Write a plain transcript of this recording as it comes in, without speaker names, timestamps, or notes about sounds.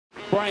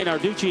Brian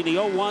Arducci in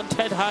the 01,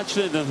 Ted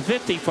Hodgson in the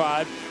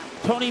 55,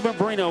 Tony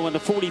Membrino in the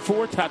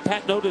 44, Pat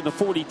Patnode in the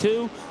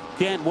 42,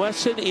 Dan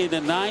Wesson in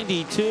the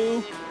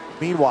 92.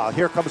 Meanwhile,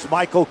 here comes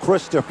Michael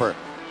Christopher,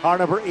 car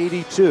number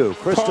 82.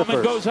 Christopher.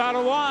 Tallman goes out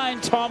of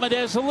line. Tallman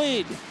has the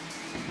lead.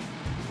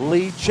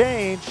 Lead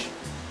change.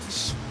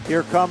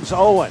 Here comes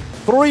Owen.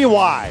 3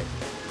 wide.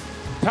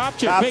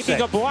 Topchik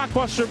making a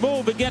blockbuster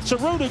move against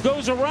Arun, who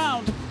goes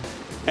around,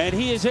 and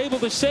he is able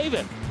to save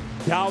it.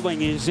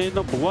 Dowling is in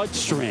the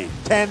bloodstream.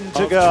 10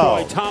 to go.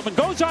 Troy Tallman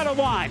goes out of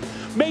line.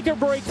 Make or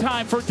break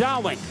time for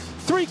Dowling.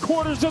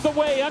 3/4 of the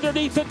way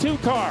underneath the 2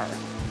 car.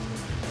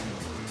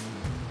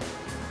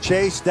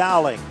 Chase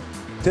Dowling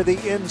to the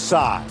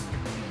inside.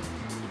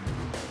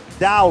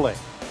 Dowling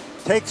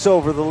takes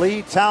over the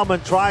lead.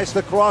 Talman tries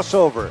the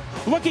crossover.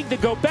 Looking to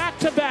go back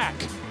to back.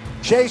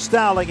 Chase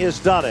Dowling has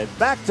done it.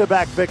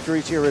 Back-to-back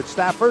victories here at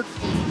Stafford.